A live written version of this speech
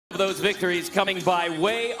those victories coming by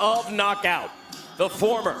way of knockout. The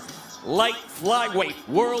former light flyweight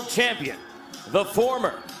world champion, the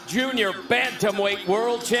former junior bantamweight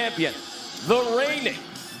world champion, the reigning,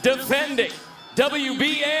 defending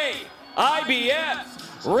WBA,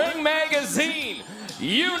 IBF, Ring Magazine,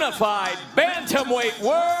 unified bantamweight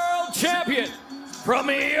world champion from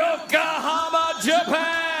Yokohama,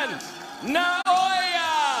 Japan,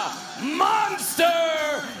 Naoya Monster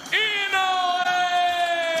Inoue!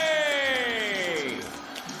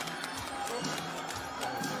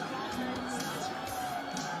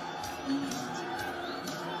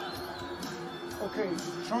 Okay,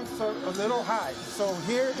 trunks are a little high, so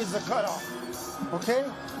here is the cutoff. Okay?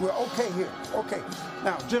 We're okay here. Okay.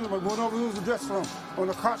 Now, gentlemen, we're going to lose the dressing room. On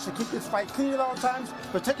the caution, keep this fight clean at all times,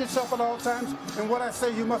 protect yourself at all times, and what I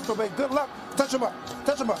say, you must obey. Good luck. Touch him up.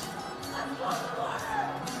 Touch him up.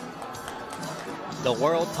 The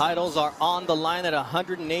world titles are on the line at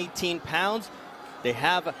 118 pounds. They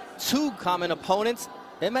have two common opponents.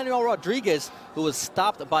 Emmanuel Rodriguez, who was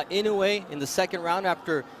stopped by Inoue in the second round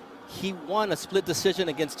after he won a split decision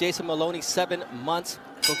against Jason Moloney 7 months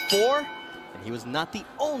before. And he was not the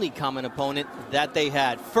only common opponent that they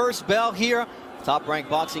had. First bell here, Top Rank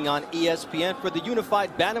Boxing on ESPN for the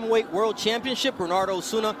Unified Bantamweight World Championship. Bernardo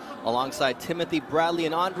Osuna alongside Timothy Bradley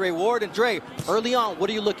and Andre Ward. And Dre, early on, what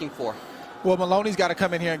are you looking for? Well, Moloney's got to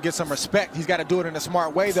come in here and get some respect. He's got to do it in a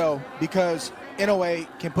smart way, though, because Inoue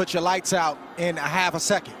can put your lights out in a half a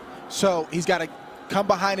second. So he's got to come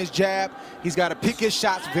behind his jab. He's got to pick his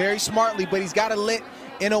shots very smartly, but he's got to let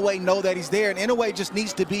Inoue know that he's there. And Inoue just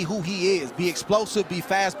needs to be who he is. Be explosive, be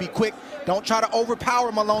fast, be quick. Don't try to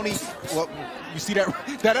overpower Moloney. Well, you see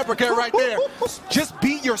that uppercut right there. Just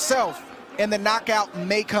be yourself, and the knockout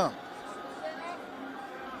may come.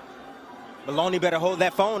 Moloney better hold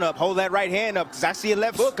that phone up, hold that right hand up, because I see a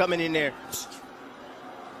left hook coming in there.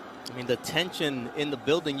 I mean, the tension in the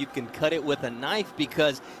building, you can cut it with a knife,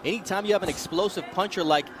 because anytime you have an explosive puncher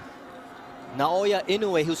like Naoya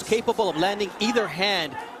Inoue, who's capable of landing either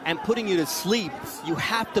hand and putting you to sleep, you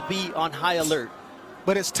have to be on high alert.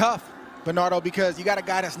 But it's tough, Bernardo, because you got a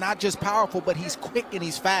guy that's not just powerful, but he's quick and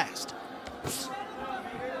he's fast.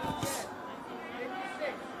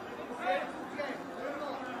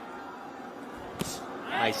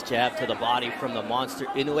 Nice jab to the body from the monster.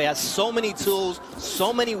 Inoue has so many tools,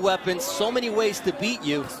 so many weapons, so many ways to beat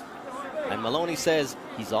you. And Moloney says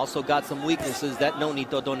he's also got some weaknesses that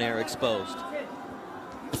Nonito Donaire exposed.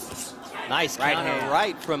 Nice counter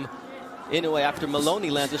right from Inoue after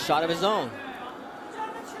Moloney lands a shot of his own.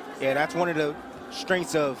 Yeah, that's one of the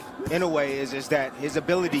strengths of Inoue is that his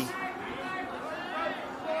ability,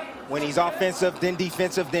 when he's offensive, then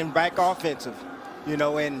defensive, then back offensive, you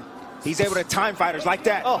know, and he's able to time fighters like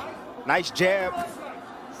that. Oh, nice jab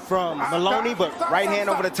from Moloney, but right hand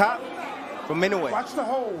over the top from Inoue. Watch the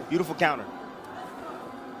hole. Beautiful counter.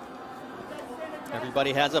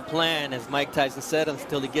 Everybody has a plan, as Mike Tyson said,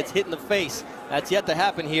 until he gets hit in the face. That's yet to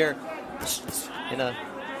happen here in a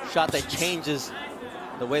shot that changes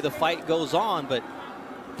the way the fight goes on. But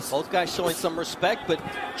both guys showing some respect, but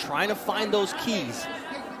trying to find those keys.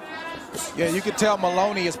 Yeah, you can tell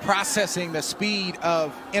Moloney is processing the speed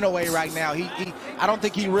of Inoue right now. I don't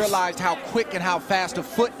think he realized how quick and how fast of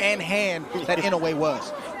foot and hand that Inoue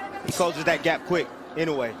was. He closes that gap quick,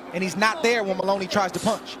 Inoue. And he's not there when Moloney tries to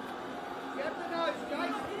punch.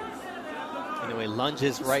 Inoue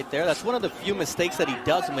lunges right there. That's one of the few mistakes that he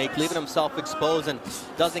does make, leaving himself exposed and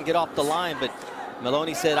doesn't get off the line. But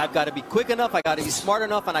Moloney said, I've got to be quick enough, I got to be smart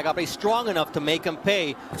enough, and I got to be strong enough to make him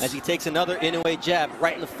pay, as he takes another Inoue jab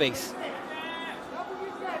right in the face.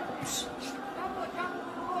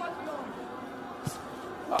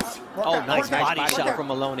 Oh, nice body shot from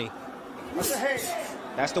Moloney.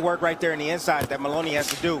 That's the work right there in the inside that Moloney has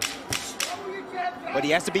to do. But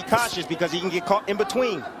he has to be cautious because he can get caught in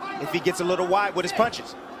between if he gets a little wide with his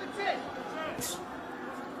punches.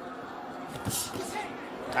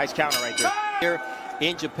 Nice counter right there. Here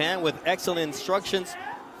in Japan with excellent instructions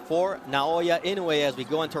for Naoya Inoue as we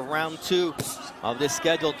go into round 2 of this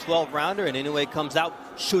scheduled 12-rounder, and Inoue comes out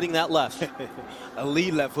shooting that left. A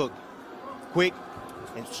lead left hook. Quick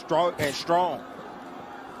and strong.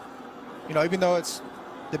 You know, even though it's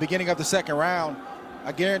the beginning of the second round,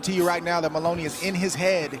 I guarantee you right now that Moloney is in his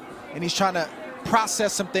head and he's trying to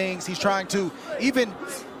process some things. He's trying to even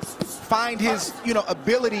find his,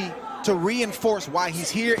 ability to reinforce why he's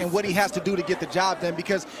here and what he has to do to get the job done.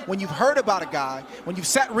 Because when you've heard about a guy, when you've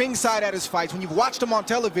sat ringside at his fights, when you've watched him on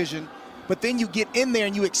television, but then you get in there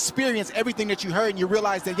and you experience everything that you heard and you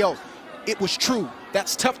realize that, it was true.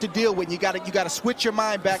 That's tough to deal with. You got to switch your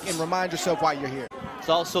mind back and remind yourself why you're here. It's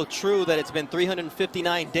also true that it's been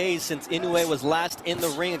 359 days since Inoue was last in the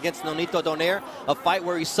ring against Nonito Donaire, a fight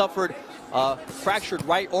where he suffered fractured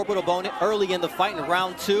right orbital bone early in the fight in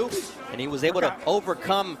round 2, and he was able to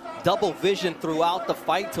overcome double vision throughout the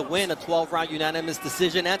fight to win a 12-round unanimous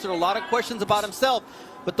decision. Answered a lot of questions about himself,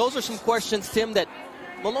 but those are some questions, Tim, that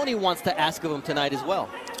Moloney wants to ask of him tonight as well.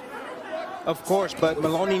 Of course, but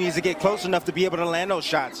Moloney needs to get close enough to be able to land those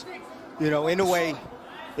shots. You know, Inoue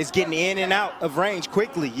is getting in and out of range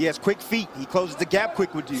quickly. He has quick feet. He closes the gap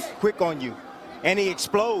quick on you. And he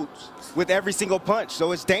explodes with every single punch,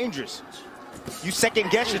 so it's dangerous. You second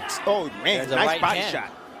guess it. Oh, man, nice right body hand.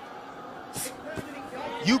 shot.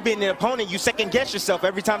 You've been an opponent, you second guess yourself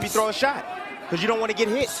every time you throw a shot because you don't want to get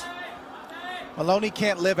hit. Moloney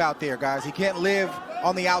can't live out there, guys. He can't live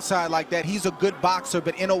on the outside like that. He's a good boxer,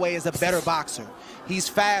 but Inoue is a better boxer. He's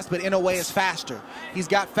fast, but Inoue is faster. He's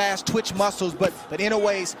got fast twitch muscles, but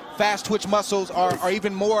Inoue's fast twitch muscles are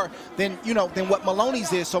even more than what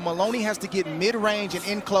Moloney's is. So Moloney has to get mid-range and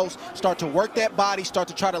in close, start to work that body, start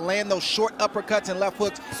to try to land those short uppercuts and left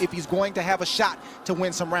hooks if he's going to have a shot to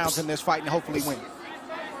win some rounds in this fight and hopefully win.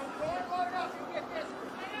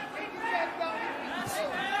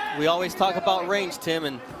 We always talk about range, Tim,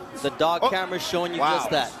 and the dog camera is showing you just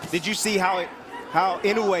that. Did you see how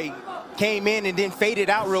Inoue came in and then faded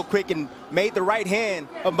out real quick and made the right hand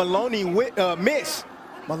of Moloney miss?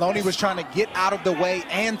 Moloney was trying to get out of the way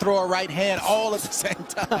and throw a right hand all at the same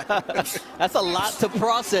time. That's a lot to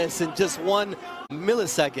process in just 1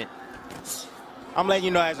 millisecond. I'm letting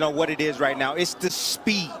you guys know what it is right now. It's the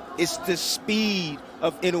speed. It's the speed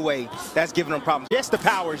of Inoue that's giving him problems. Yes, the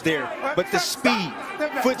power's there, but the speed,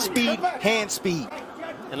 foot speed, hand speed.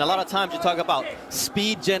 And a lot of times you talk about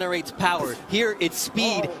speed generates power. Here it's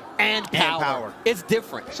speed and power. It's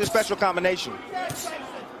different. It's a special combination.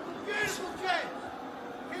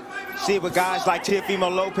 See it with guys like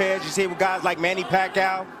Teofimo Lopez. You see it with guys like Manny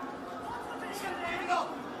Pacquiao.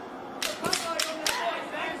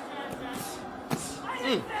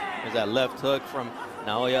 There's that left hook from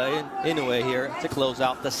Naoya Inoue here to close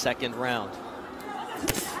out the second round.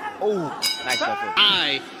 Oh, nice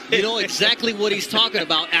effort. You know exactly what he's talking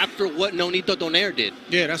about after what Nonito Donaire did.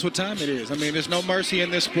 Yeah, that's what time it is. I mean, there's no mercy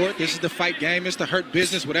in this sport. This is the fight game. It's the hurt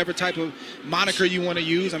business, whatever type of moniker you want to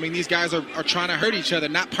use. I mean, these guys are trying to hurt each other,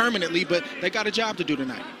 not permanently, but they got a job to do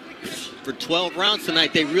tonight. For 12 rounds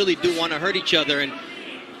tonight, they really do want to hurt each other. And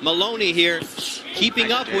Moloney here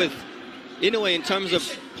keeping up with Inoue in terms of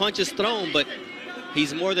punches thrown, but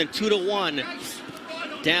he's more than 2-1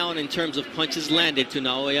 down in terms of punches landed to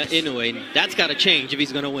Naoya Inoue. That's got to change if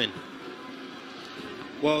he's going to win.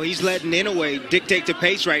 Well, he's letting Inoue dictate the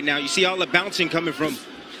pace right now. You see all the bouncing coming from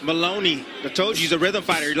Moloney. I told you he's a rhythm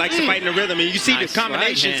fighter. He likes to fight in the rhythm. And you see the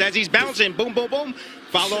combinations as he's bouncing. Boom, boom, boom.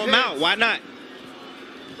 Follow him out. Why not?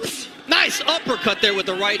 Nice uppercut there with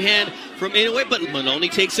the right hand from Inoue, but Moloney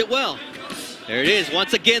takes it well. There it is.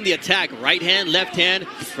 Once again, the attack. Right hand, left hand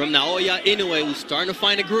from Naoya Inoue, who's starting to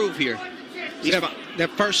find a groove here. That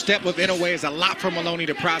first step of Inoue is a lot for Moloney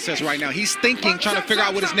to process right now. He's thinking, trying to figure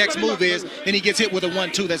out what his next move is, and he gets hit with a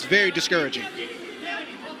 1-2. That's very discouraging.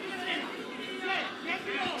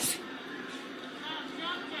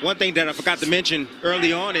 One thing that I forgot to mention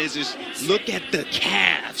early on is look at the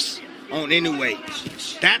calves on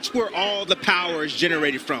Inoue. That's where all the power is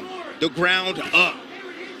generated from. The ground up,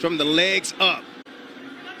 from the legs up.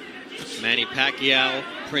 Manny Pacquiao,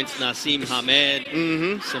 Prince Nassim Hamed,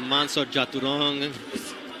 Samanso Jaturong.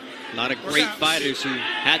 A lot of great fighters who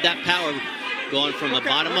had that power going from the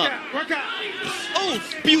bottom up. Oh,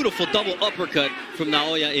 beautiful double uppercut from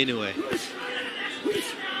Naoya Inoue.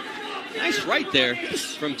 Nice right there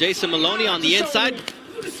from Jason Moloney on the inside,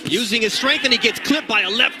 using his strength, and he gets clipped by a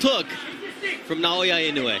left hook from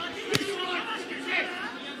Naoya Inoue.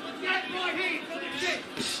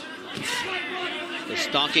 The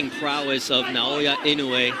stalking prowess of Naoya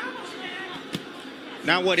Inoue.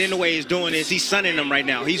 Now what Inoue is doing is he's sunning them right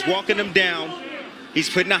now. He's walking them down. He's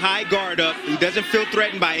putting a high guard up. He doesn't feel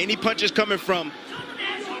threatened by any punches coming from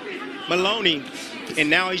Moloney. And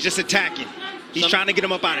now he's just attacking. He's trying to get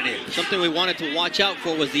him up out of there. Something we wanted to watch out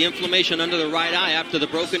for was the inflammation under the right eye after the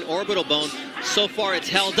broken orbital bone. So far it's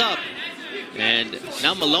held up. And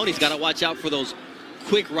now Moloney's got to watch out for those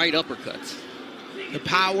quick right uppercuts. The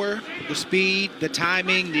power, the speed, the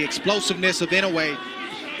timing, the explosiveness of Inoue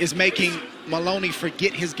is making Moloney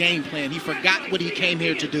forget his game plan. He forgot what he came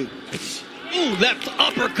here to do. Ooh, left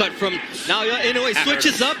uppercut from Naoya Inoue.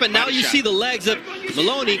 Switches up, and now you see the legs of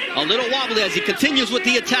Moloney a little wobbly as he continues with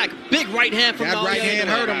the attack. Big right hand from Naoya Inoue. That right hand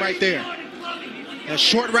hurt him right there. That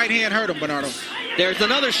short right hand hurt him, Bernardo. There's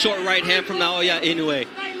another short right hand from Naoya Inoue.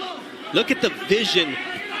 Look at the vision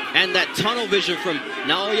and that tunnel vision from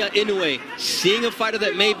Naoya Inoue, seeing a fighter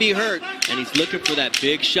that may be hurt, and he's looking for that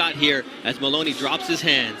big shot here as Moloney drops his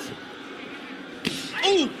hands.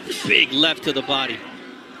 Ooh, big left to the body.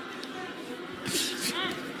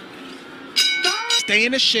 Stay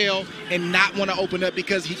in the shell and not want to open up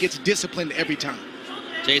because he gets disciplined every time.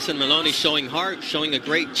 Jason Moloney showing heart, showing a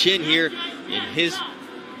great chin here in his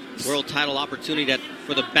world title opportunity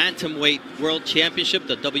for the Bantamweight World Championship,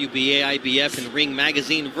 the WBA, IBF, and Ring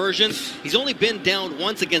Magazine version. He's only been down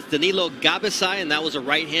once against Danilo Gabasai, and that was a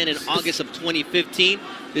right hand in August of 2015.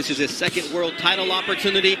 This is his second world title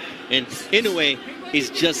opportunity, and Inoue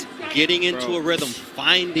is just getting into a rhythm,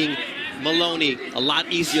 finding Moloney a lot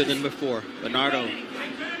easier than before. Bernardo,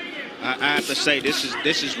 I have to say, this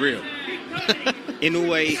is real.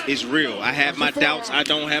 Inoue is real. I have my doubts. I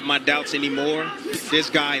don't have my doubts anymore. This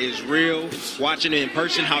guy is real. Watching it in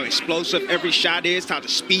person, how explosive every shot is, how the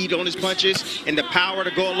speed on his punches, and the power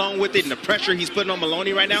to go along with it, and the pressure he's putting on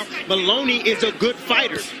Moloney right now. Moloney is a good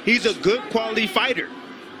fighter. He's a good quality fighter.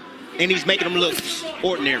 And he's making him look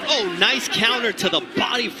ordinary. Oh, nice counter to the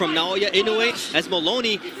body from Naoya Inoue as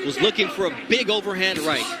Moloney was looking for a big overhand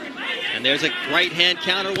right. And there's a right hand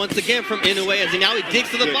counter once again from Inoue as now he digs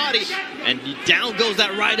to the body. And down goes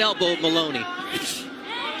that right elbow of Moloney.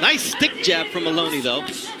 Nice stick jab from Moloney, though.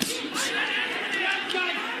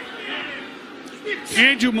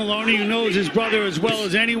 Andrew Moloney, who knows his brother as well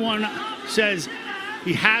as anyone, says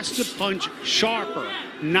he has to punch sharper,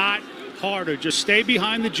 not harder. Just stay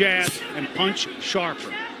behind the jab and punch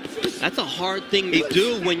sharper. That's a hard thing to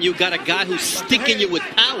do when you got a guy who's sticking you with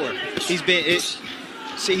power. He's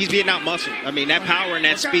being out muscled. I mean, that power and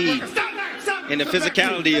that speed and the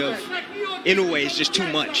physicality of Inoue is just too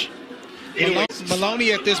much.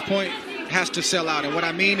 Moloney at this point has to sell out, and what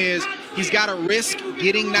I mean is he's got to risk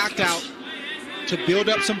getting knocked out to build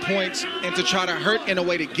up some points and to try to hurt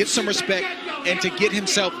Inoue to get some respect and to get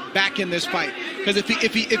himself back in this fight. Because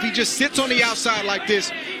if he just sits on the outside like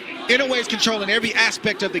this, Inoue is controlling every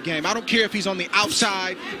aspect of the game. I don't care if he's on the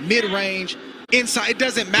outside, mid-range, inside, it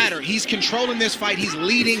doesn't matter. He's controlling this fight. He's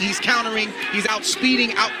leading, he's countering, he's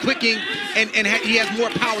outspeeding, outquicking, and he has more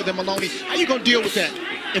power than Moloney. How you gonna deal with that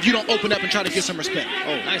if you don't open up and try to get some respect?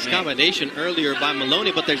 Oh, nice combination earlier by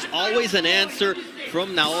Moloney, but there's always an answer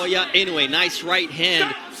from Naoya Inoue. Nice right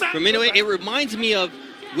hand from Inoue. It reminds me of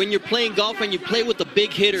when you're playing golf and you play with the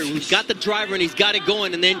big hitter who's got the driver and he's got it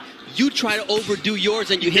going, and then you try to overdo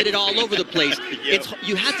yours and you hit it all over the place.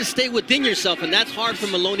 You have to stay within yourself, and that's hard for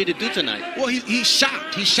Moloney to do tonight. Well, he's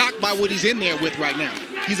shocked. He's shocked by what he's in there with right now.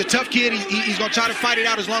 He's a tough kid. He's going to try to fight it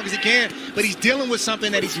out as long as he can, but he's dealing with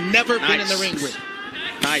something that he's never been in the ring with.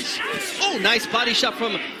 Nice. Oh, nice body shot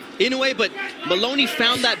from Inoue, but Moloney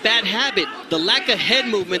found that bad habit, the lack of head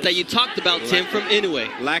movement that you talked about, Tim, from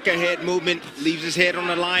Inoue. Lack of head movement, leaves his head on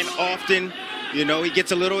the line often. You know, he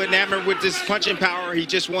gets a little enamored with his punching power. He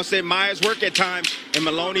just wants to admire his work at times, and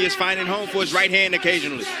Moloney is finding home for his right hand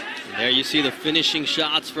occasionally. And there you see the finishing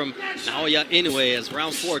shots from Naoya Inoue as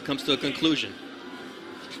round 4 comes to a conclusion.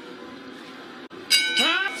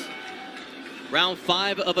 Round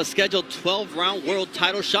 5 of a scheduled 12-round world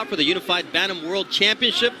title shot for the Unified Bantam World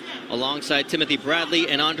Championship. Alongside Timothy Bradley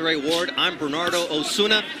and Andre Ward, I'm Bernardo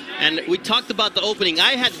Osuna. And we talked about the opening.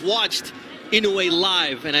 I had watched Inoue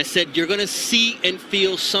live, and I said, you're going to see and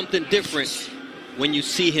feel something different when you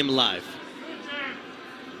see him live.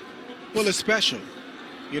 Well, it's special.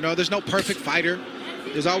 You know, there's no perfect fighter.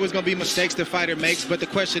 There's always going to be mistakes the fighter makes, but the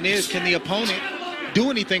question is, can the opponent do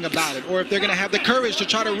anything about it? Or if they're going to have the courage to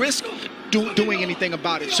try to risk doing anything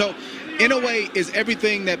about it. So Inoue is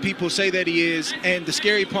everything that people say that he is, and the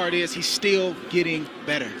scary part is he's still getting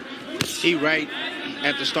better. He right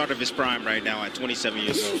at the start of his prime right now at 27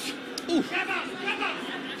 years old. Ooh.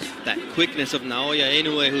 That quickness of Naoya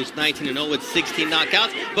Inoue, who's 19-0 with 16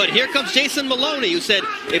 knockouts. But here comes Jason Moloney, who said,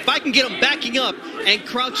 if I can get him backing up and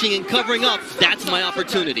crouching and covering up, that's my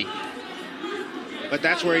opportunity. But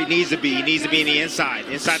that's where he needs to be. He needs to be in the inside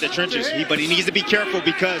the trenches. But he needs to be careful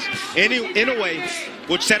because Inoue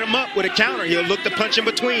will set him up with a counter. He'll look to punch in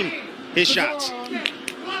between his shots.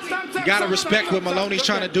 You got to respect what Moloney's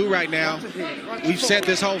trying to do right now. We've said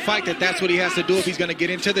this whole fight that that's what he has to do if he's going to get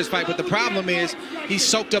into this fight. But the problem is he's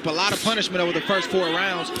soaked up a lot of punishment over the first 4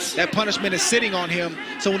 rounds. That punishment is sitting on him.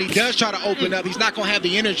 So when he does try to open up, he's not going to have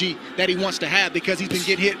the energy that he wants to have because he's been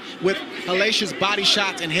getting hit with hellacious body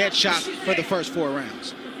shots and head shots for the first 4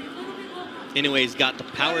 rounds. Inoue's got the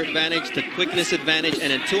power advantage, the quickness advantage,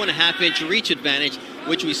 and a 2.5-inch reach advantage,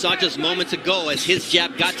 which we saw just moments ago as his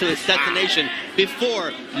jab got to its destination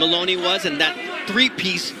before Moloney was, and that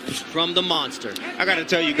three-piece from the monster. I got to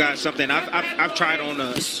tell you guys something. I've tried on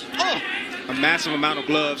a massive amount of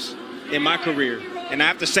gloves in my career, and I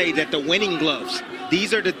have to say that the winning gloves,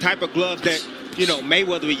 these are the type of gloves that, you know,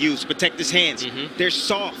 Mayweather would use to protect his hands. They're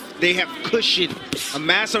soft. They have cushion, a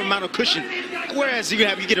massive amount of cushion. Whereas you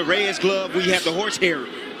get a Reyes glove where you have the horsehair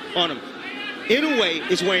on them. Inoue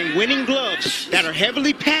is wearing winning gloves that are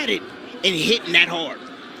heavily padded and hitting that hard.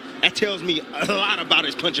 That tells me a lot about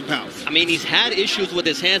his punching power. I mean, he's had issues with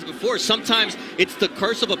his hands before. Sometimes it's the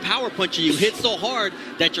curse of a power puncher. You hit so hard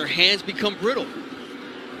that your hands become brittle.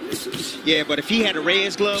 Yeah, but if he had a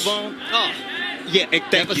Reyes glove on, yeah,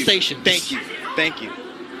 devastation. Thank you.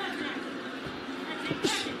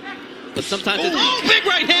 But sometimes big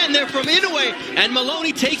right hand there from Inoue, and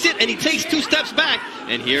Moloney takes it, and he takes 2 steps back,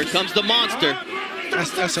 and here comes the monster.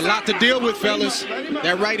 That's a lot to deal with, fellas.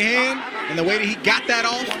 That right hand and the way that he got that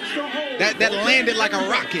off, that landed like a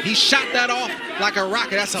rocket. He shot that off like a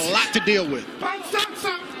rocket. That's a lot to deal with.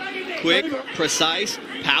 Quick, precise,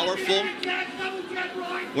 powerful.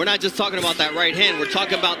 We're not just talking about that right hand. We're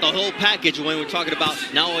talking about the whole package when we're talking about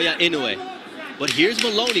Naoya Inoue. But here's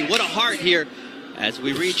Moloney. What a heart here as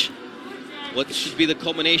we reach what should be the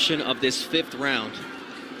culmination of this 5th round.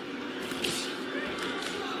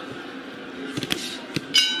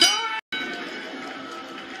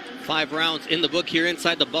 Five rounds in the book here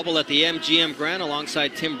inside the bubble at the MGM Grand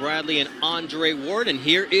alongside Tim Bradley and Andre Ward. And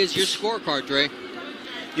here is your scorecard, Dre.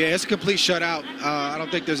 Yeah, it's a complete shutout. I don't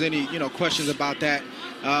think there's any, questions about that.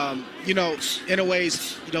 Inoue's,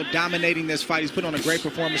 dominating this fight. He's put on a great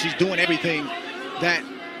performance. He's doing everything that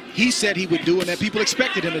he said he would do and that people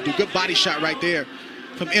expected him to do. Good body shot right there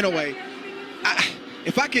from Inoue.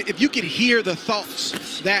 If you could hear the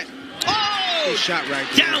thoughts that shot right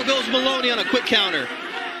there. Down goes Moloney on a quick counter.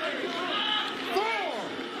 4,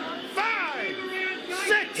 5,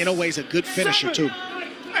 6. Inoue's a good finisher, 7, too.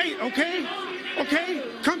 8, okay,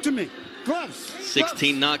 come to me. Gloves.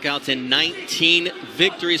 16 knockouts and 19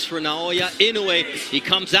 victories for Naoya Inoue. He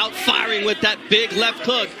comes out firing with that big left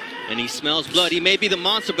hook, and he smells blood. He may be the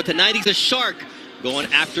monster, but tonight he's a shark going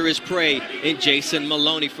after his prey in Jason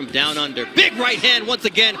Moloney from down under. Big right hand once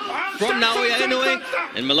again from Naoya Inoue,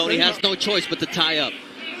 and Moloney has no choice but to tie up.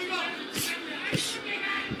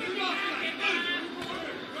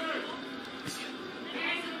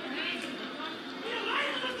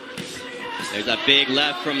 There's a big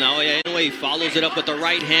left from Naoya Inoue. He follows it up with the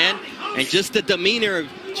right hand. And just the demeanor of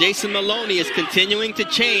Jason Moloney is continuing to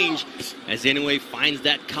change as Inoue finds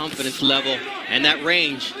that confidence level and that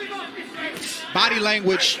range. Body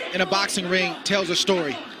language in a boxing ring tells a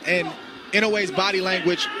story. And Inoue's body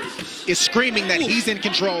language is screaming that he's in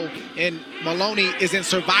control. And Moloney is in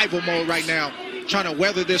survival mode right now, trying to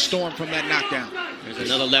weather this storm from that knockdown. There's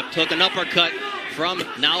another left hook, an uppercut from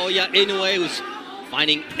Naoya Inoue, who's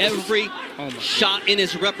finding every shot in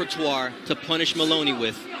his repertoire to punish Moloney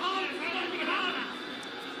with.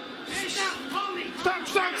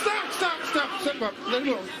 Step up. Let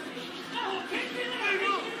him go.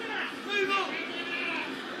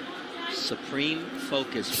 Supreme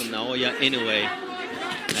focus from Naoya Inoue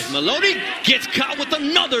as Moloney gets caught with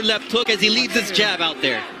another left hook as he leaves his jab out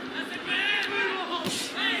there.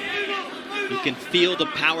 You can feel the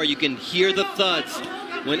power, you can hear the thuds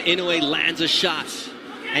when Inoue lands a shot.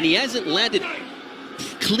 And he hasn't landed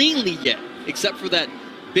cleanly yet, except for that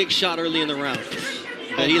big shot early in the round.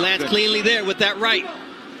 But he lands cleanly there with that right.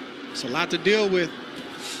 It's a lot to deal with.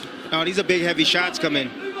 No, these are big, heavy shots coming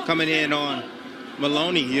in on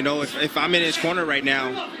Moloney. If I'm in his corner right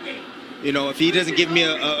now, if he doesn't give me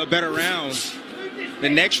a better round, the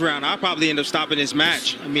next round, I'll probably end up stopping this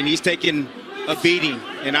match. I mean, he's taking a beating,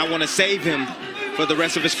 and I want to save him for the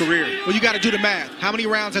rest of his career. Well, you got to do the math. How many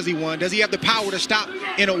rounds has he won? Does he have the power to stop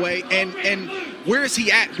Inoue? And where is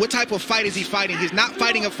he at? What type of fight is he fighting? He's not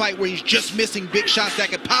fighting a fight where he's just missing big shots that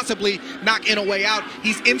could possibly knock Inoue out.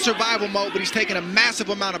 He's in survival mode, but he's taking a massive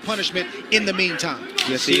amount of punishment in the meantime.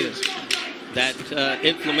 Yes, he is. That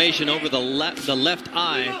inflammation over the left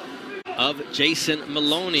eye of Jason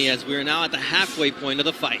Moloney as we're now at the halfway point of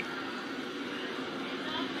the fight.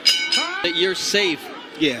 That you're safe.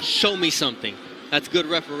 Yeah. Show me something. That's good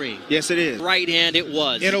refereeing. Yes, it is. Right hand it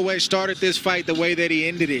was. Inoue started this fight the way that he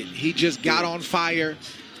ended it. He just got on fire.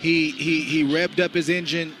 He revved up his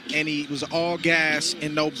engine, and he was all gas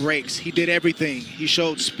and no brakes. He did everything. He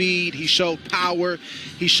showed speed. He showed power.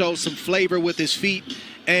 He showed some flavor with his feet.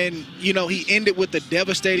 And, he ended with a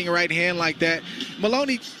devastating right hand like that.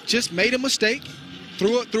 Moloney just made a mistake,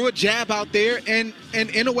 threw a jab out there, and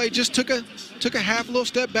Inoue just took a half little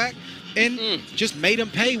step back, and just made him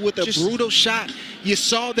pay with a brutal shot. You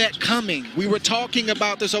saw that coming. We were talking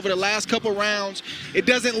about this over the last couple rounds. It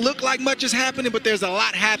doesn't look like much is happening, but there's a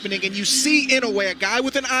lot happening. And you see Inoue, a guy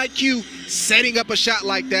with an IQ, setting up a shot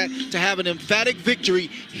like that to have an emphatic victory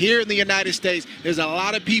here in the United States. There's a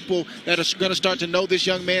lot of people that are going to start to know this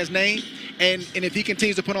young man's name. And if he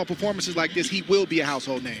continues to put on performances like this, he will be a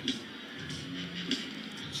household name.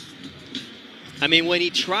 I mean, when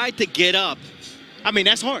he tried to get up, I mean,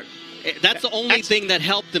 that's hard. That's the only thing that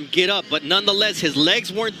helped him get up. But nonetheless, his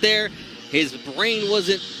legs weren't there. His brain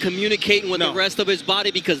wasn't communicating with the rest of his body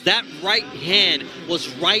because that right hand was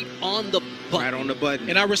right on the button. Right on the button.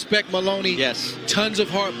 And I respect Moloney. Yes. Tons of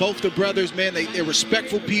heart. Both the brothers, man, they're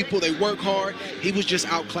respectful people. They work hard. He was just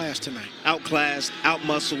outclassed tonight. Outclassed,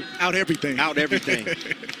 out-muscled. Out everything. Out everything.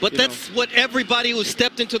 But that's what everybody who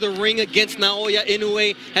stepped into the ring against Naoya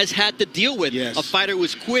Inoue has had to deal with. Yes. A fighter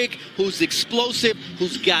who's quick, who's explosive,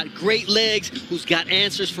 who's got great legs, who's got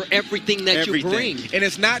answers for everything that you bring. And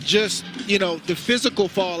it's not just, you know, the physical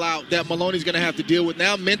fallout that Moloney's going to have to deal with.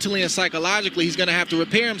 Now, mentally and psychologically, he's going to have to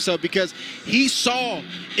repair himself because he saw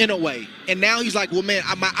Inoue. And now he's like, well, man,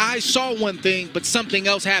 my eyes saw one thing, but something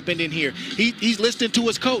else happened in here. He's listening to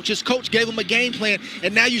his coach. His coach gave him a game plan.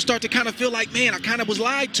 And now you start to kind of feel like, man, I kind of was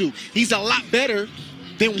lied to. He's a lot better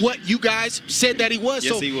than what you guys said that he was.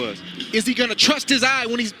 Yes, so he was. Is he going to trust his eye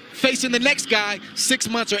when he's facing the next guy 6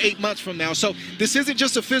 months or 8 months from now? So this isn't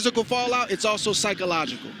just a physical fallout. It's also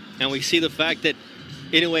psychological. And we see the fact that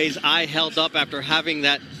Inoue's eye held up after having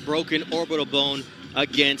that broken orbital bone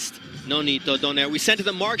against Nonito Donaire. We sent to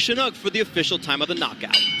the Mark Chinook for the official time of the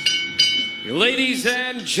knockout. Ladies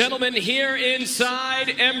and gentlemen, here inside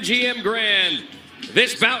MGM Grand,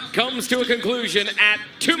 this bout comes to a conclusion at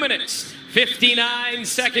 2 minutes, 59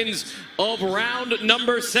 seconds of round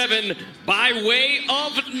number 7 by way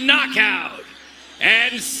of knockout.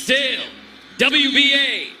 And still,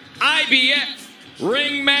 WBA, IBF,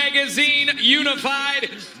 Ring Magazine Unified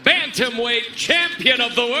Bantamweight Champion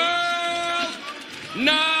of the World,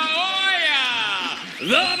 Naoya,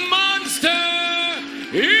 the